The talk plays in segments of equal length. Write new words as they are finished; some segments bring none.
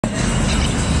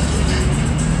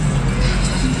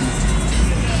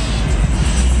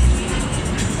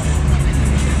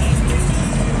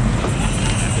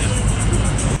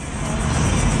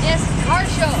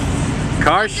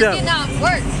Car show. Getting off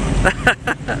work.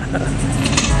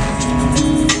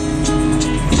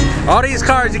 All these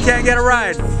cars, you can't get a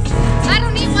ride. I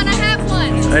don't need one, I have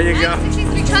one. There you I go. have a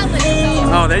 63 Cutlass, so.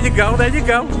 Oh, there you go, there you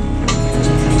go.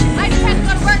 I just had to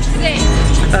go to work today.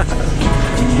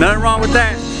 Nothing wrong with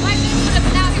that. My business would have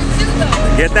been out here too,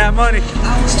 though. Get that money.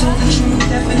 I was told the true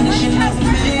definition of a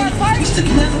man used to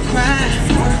never cry,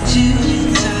 work till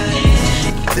you die.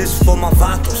 This is for my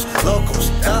vatos, locals,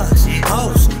 thugs,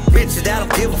 hoes, bitches that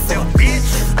don't give a fuck.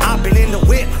 I've been in the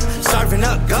whip, serving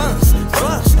up guns,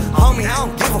 drugs, homie, I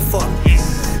don't give a fuck.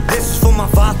 This is for my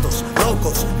vatos,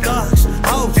 locals, thugs,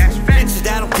 hoes, bitches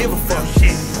that don't give a fuck.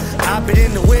 I've been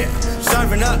in the whip,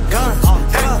 serving up guns,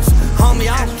 drugs,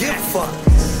 homie, I don't give a fuck.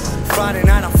 Friday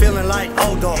night, I'm feeling like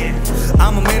old dog.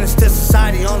 I'm a menace to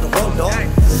society on the road, dog.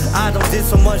 I done did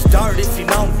so much dirt if you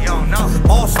know me.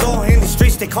 All-star in the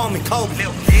streets, they call me Kobe.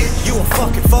 You a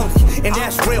fucking phony, and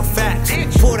that's real facts.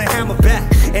 Pull the hammer back,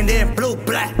 and then blue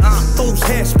black. Fool's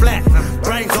head splat,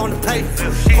 brains on the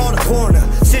pavement. Call the coroner,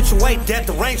 situate that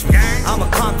derangement. I'm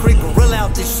a concrete gorilla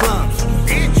out these slums.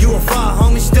 You a fire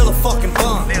homie, still a fucking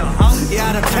bum. Yeah,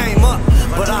 I done came up,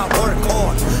 but I work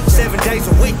hard. 7 days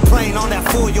a week playing on that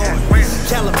 4-yard.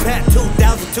 Calipat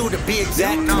 2002 to be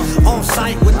exact. On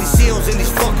site with these seals and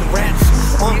these fucking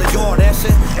rats. On the yard, that's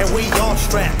it, and we all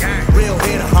strapped. Real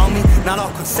hitter, homie, not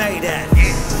all can say that.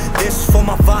 This is for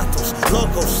my vatos,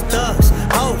 locals, thugs,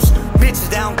 hoes, bitches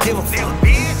that don't give a fuck.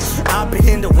 I've been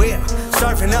in the whip,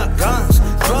 serving up guns,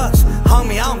 drugs,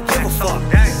 homie, I don't give a fuck.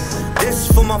 This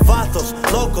is for my vatos,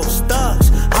 locals, thugs,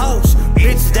 hoes,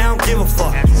 bitches that don't give a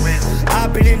fuck.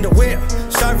 I've been in the whip,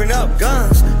 serving up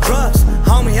guns, drugs,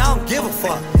 homie, I don't give a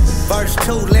fuck. Verse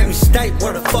 2, let me state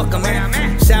where the fuck I'm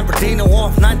at. San Bernardino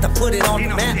off 9th, I put it on the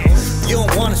map. You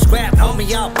don't wanna scrap,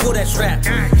 homie, I'll pull that strap.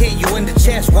 Hit you in the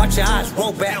chest, watch your eyes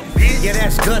roll back. Yeah,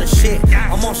 that's gutter shit,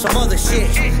 I'm on some other shit.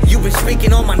 You been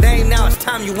speaking on my name, now it's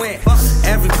time you went.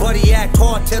 Everybody act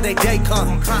hard till they day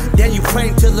come. Then you pray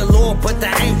to the Lord, but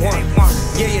there ain't one.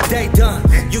 Yeah, your day done,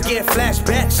 you get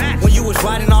flashbacks. When you was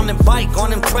riding on them bike, on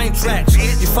them train tracks.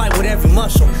 You fight with every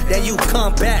muscle, then you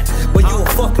come back. But you a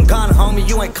fucking goner, homie,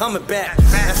 you ain't coming back.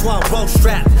 That's why I roll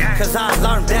strap, cause I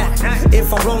learned that.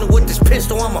 If I'm rolling with this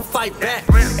pistol, I'ma fight back.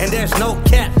 And there's no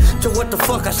cap to what the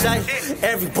fuck I say.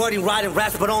 Everybody riding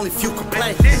raps, but only few can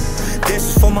play. This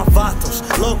is for my vatos,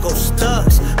 locals,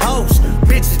 thugs, hoes,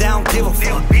 bitches that don't give a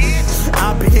fuck.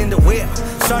 I've been in the whip,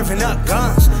 serving up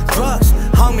guns, drugs,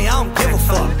 homie, I don't give a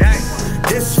fuck.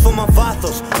 This is for my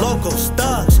vatos, locals,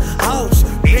 thugs, hoes,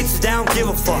 bitches that don't give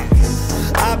a fuck.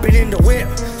 I've been in the whip,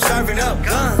 serving up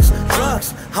guns,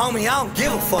 drugs, homie, I don't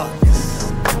give a fuck.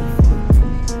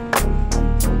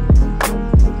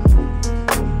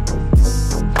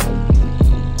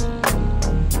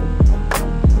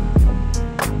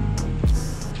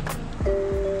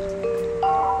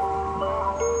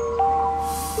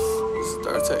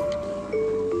 Third take.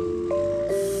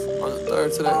 On the third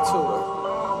today too, though.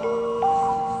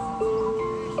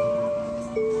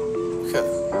 Okay.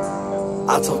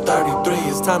 I told 33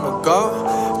 it's time to go.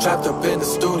 Trapped up in the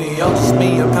studio, just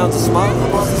me and pounds of smoke.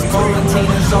 Once this quarantine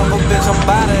is over, bitch, I'm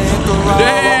bout to hit the road.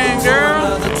 Dang, girl.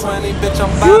 Another 20, bitch, I'm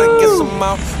bout to get some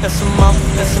more, and some more,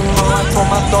 and some more. I told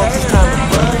my dogs it's time to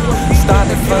run.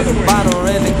 Started from the bottom,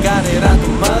 really got it out the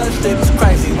mud. Shit was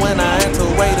crazy when I had to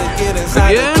wait to get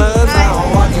inside the club. Now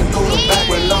I'm walking through the back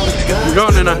with loaded guns. We're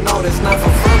going tonight. No, that's not for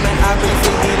fun, man. I been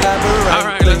thinking elaborate.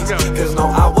 Alright, let's go. Cause no,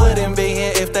 I wouldn't be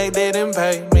here if they didn't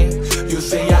pay me. You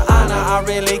see, your honor, I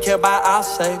really care about our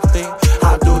safety.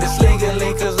 I do this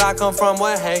legally cause I come from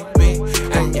where hate be.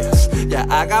 And yes, yeah,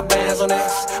 I got bands on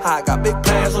this. I got big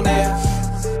plans on this.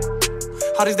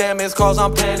 All these damn missed calls,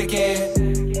 I'm panicking.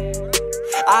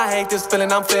 I hate this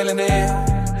feeling, I'm feeling it.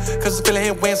 Cause this feeling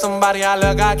hit when somebody I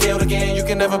love got killed again. You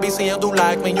can never be seen or do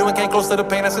like me. You ain't came close to the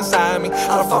pain that's inside me.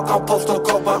 How the fuck I'm supposed to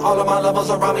cope when all of my lovers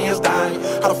around me is dying?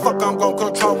 How the fuck I'm gon'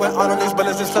 control when all of these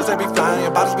bullets and slugs they be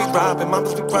flying? Bodies be dropping,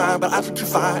 mamas be crying, but I just keep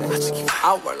fine.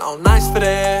 I work all nights for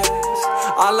this.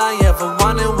 All I ever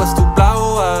wanted was to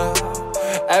blow up.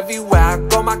 Everywhere I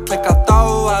go, my clique I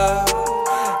throw up.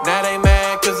 Now they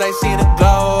mad cause they see the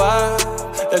glow up.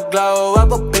 The glow up,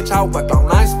 but bitch, I work all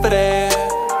nights for this.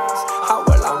 I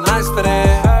work all nights for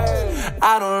this.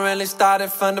 I don't really start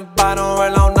it from the bottom,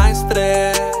 work all nights for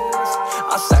this.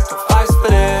 I sacrifice for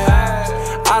this.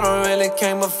 I don't really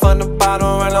came up from the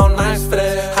bottom, work all nights for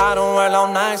this. I don't work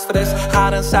all nights for this. I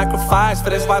done sacrifice for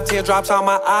this. Wipe teardrops out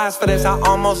my eyes for this. I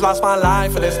almost lost my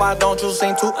life for this. Why don't you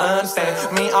seem to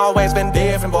understand? Me always been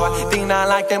different, boy. D9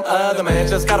 like them other man.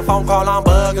 Just got a phone call on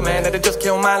bugging, man. That it just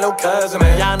killed my little cousin,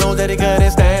 man. Y'all know that he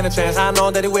couldn't stand a chance. I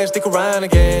know that he wished he could run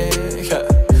again. Yeah.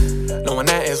 knowing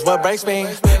that is what breaks me.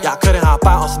 Y'all couldn't hop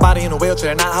out on somebody in a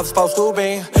wheelchair, not how it's supposed to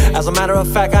be. As a matter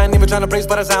of fact, I ain't even trying to preach,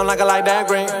 but I sound like I like that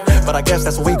green. But I guess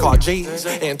that's what we call G's.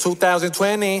 In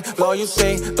 2020, Lord, you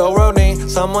see, the world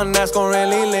needs someone that's gon'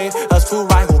 really lead us to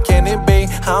right. Who can it be?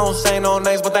 I don't say no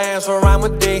names, but the answer rhyme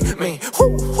with D. Me.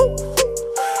 Woo, woo.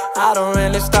 I don't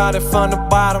really start it from the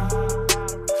bottom.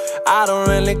 I don't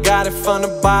really got it from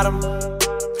the bottom.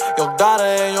 Your daughter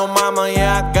and your mama,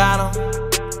 yeah, I got them.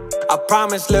 I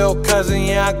promise, little cousin,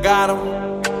 yeah, I got them.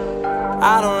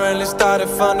 I don't really start it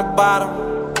from the bottom.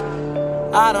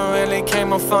 I don't really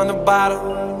came up from the bottom.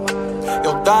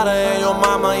 Your daughter and your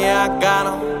mama, yeah, I got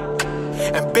them.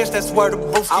 And bitch, that's where the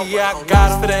booski, yeah, I got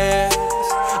them for this.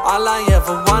 All I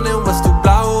ever wanted was to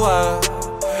blow up.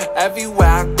 Everywhere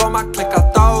I go, my click, I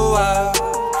throw up.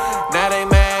 Now they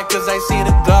mad cause they see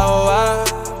the glow up.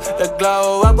 The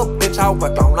glow up, but bitch, I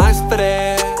work on nice for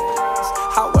this.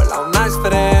 I work on nice for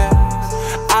this.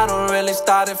 I don't really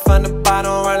start it from the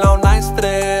bottom, work on nice for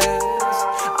this.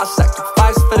 I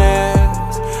sacrifice for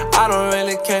this. I don't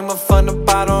really came up from the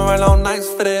bottom, work on nice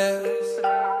for this.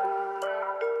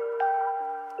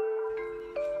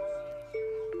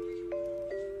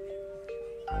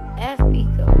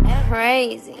 FB go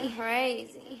crazy,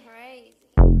 crazy.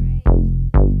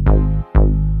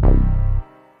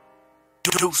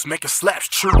 Deuce make a slaps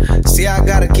true. See, I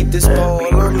gotta keep this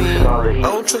pole on me. I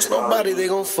don't trust nobody, they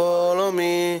gon' fall on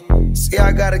me. See,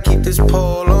 I gotta keep this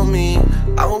pole on me.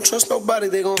 I don't trust nobody,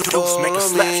 they gon' fall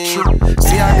on me.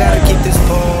 See, I gotta keep this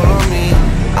pole on me.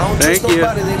 I don't trust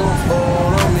nobody, they gon'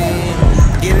 fall on me.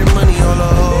 Getting money, all the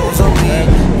hoes on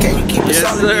me. Can you keep it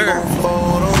solid, they gon'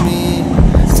 fall on me.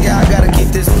 See, I gotta keep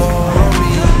this pole on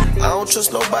me. I don't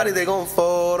trust nobody, they gon'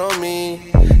 fall on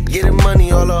me. Getting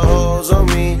money, all the hoes on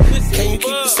me. Can you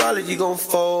keep it solid, you gon'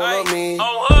 fold on me.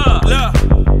 Look,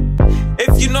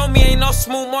 if you know me, ain't no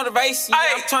smooth motivation.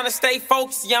 I'm tryna stay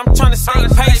focused, yeah, I'm tryna stay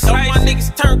patient. All my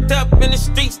niggas turned up in the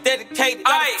streets, dedicated.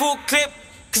 Got a full clip,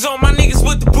 cause all my niggas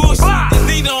with the bullshit. The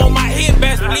leader on my head,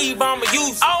 best believe I'ma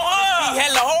use it. He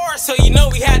hella hard, so you know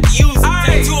we had to use it.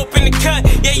 Tattoo up in the cut,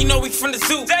 yeah, you know we from the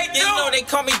zoo. Yeah, you know they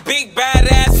call me big bad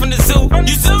ass from the zoo.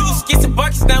 Used to do skits and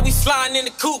buckets, now we sliding in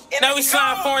the coupe. Now we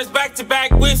sliding foreigns back to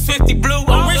back with 50 blue.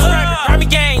 I'm rich rapper, Grammy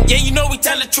gang, yeah, you know we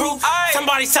tell the truth.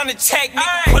 Somebody's trying to check me,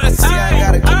 put us See, I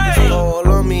gotta keep this pole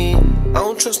on me. I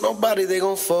don't trust nobody, they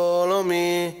gon' fall on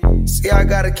me. See, I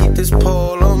gotta keep this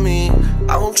pole on me.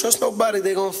 I don't trust nobody,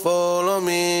 they gon' fall on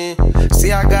me.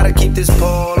 See, I gotta keep this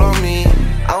pole on me.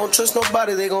 I don't trust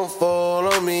nobody, they gon'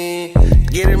 fall on me.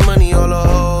 Getting money, all the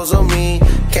hoes on me.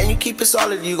 Can you keep it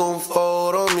solid, you gon'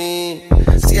 fold on me.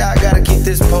 See, I gotta keep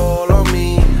this pole on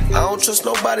me. I don't trust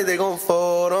nobody, they gon'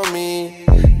 fold on me.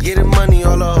 Getting money,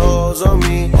 all the hoes on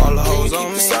me. All the hoes on me.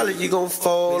 Keep it solid, you gon'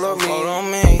 fold on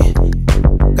me.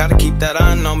 Gotta keep that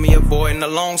eye on me, avoiding the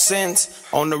long sins.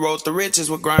 On the road to riches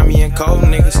with grimy and cold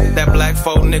niggas. That black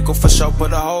folk nickel for sure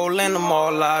put a hole in them.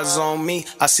 All eyes on me.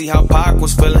 I see how Pac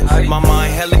was feeling. My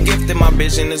mind hella gifted, my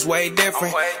vision is way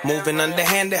different. Moving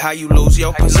underhanded, how you lose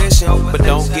your position. But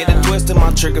don't get it twisted,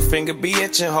 my trigger finger be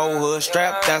itching. Whole hood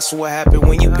strapped, that's what happened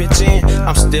when you pitch in.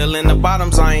 I'm still in the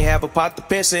bottoms, I ain't have a pot to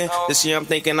piss in. This year I'm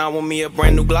thinking I want me a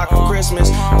brand new Glock for Christmas.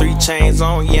 3 chains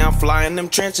on, yeah, I'm flying them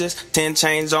trenches. 10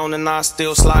 chains on and I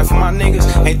still slide for my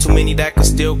niggas. Ain't too many that can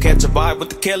still catch a vibe with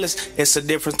the killers. It's a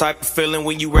different type of feeling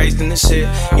when you raised in this shit.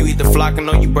 You either flocking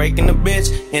or you breaking the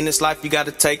bitch. In this life you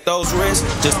gotta take those risks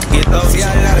just to get those. See,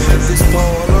 I gotta keep this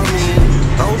pole on me.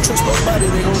 I don't trust nobody,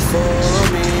 they gon' fall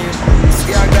on me.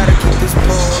 See, I gotta keep this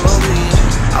pole on me.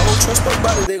 I don't trust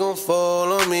nobody, they gon'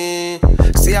 fall on me.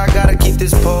 See, I gotta keep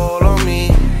this pole on me.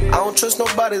 I don't trust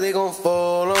nobody, they gon'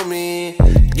 fall on me.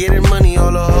 Getting money,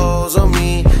 all the hoes on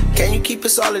me. Can you keep it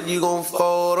solid, you gon'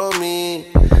 fold on me.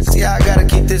 See, I gotta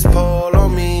keep this pole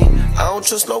on me. I don't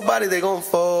trust nobody, they gon'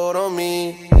 fold on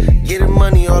me. Getting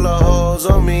money, all the hoes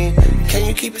on me. Can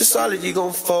you keep it solid, you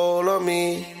gon' fold on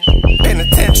me.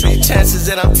 Penitentiary chances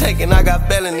that I'm taking, I got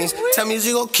felonies. Tell me, is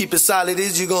you gon' keep it solid,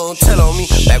 is you gon' tell on me?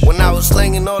 Back when I was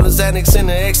slinging all the Xanax and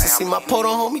the ecstasy, my po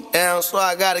don't hold me down, so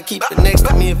I gotta keep it next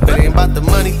to me. If it ain't about the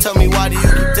money, tell me, why do you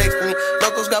keep texting me?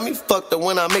 Locals got me fucked up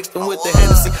when I mixed them with the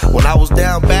Hennessy. When I was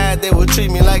down bad, they would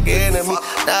treat me like an enemy.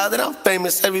 Now that I'm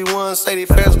famous, everyone say they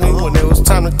friends with me. When it was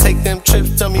time to take them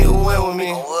trips, tell me who went with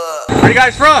me. Where you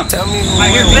guys from? Tell me who I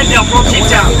hear Glendale, bro, keep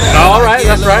down. Oh, all right,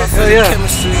 that's right.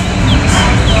 Yeah.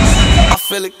 I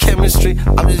feel the chemistry.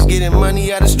 I'm just getting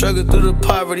money out of struggle through the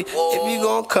poverty. If you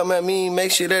gon' come at me,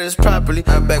 make sure that it's properly.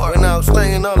 Back when I was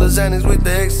slanging all the Xanax with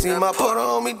the ecstasy, my po don't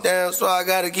hold me down, so I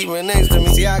gotta keep it next to me.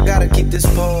 See, I gotta keep this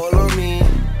pole on me.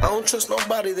 I don't trust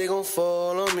nobody, they gon'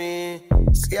 fall on me.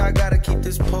 See, I gotta keep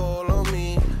this pole on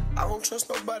me. I don't trust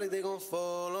nobody, they gon'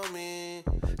 fall on me.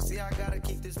 See, I gotta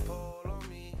keep this pole.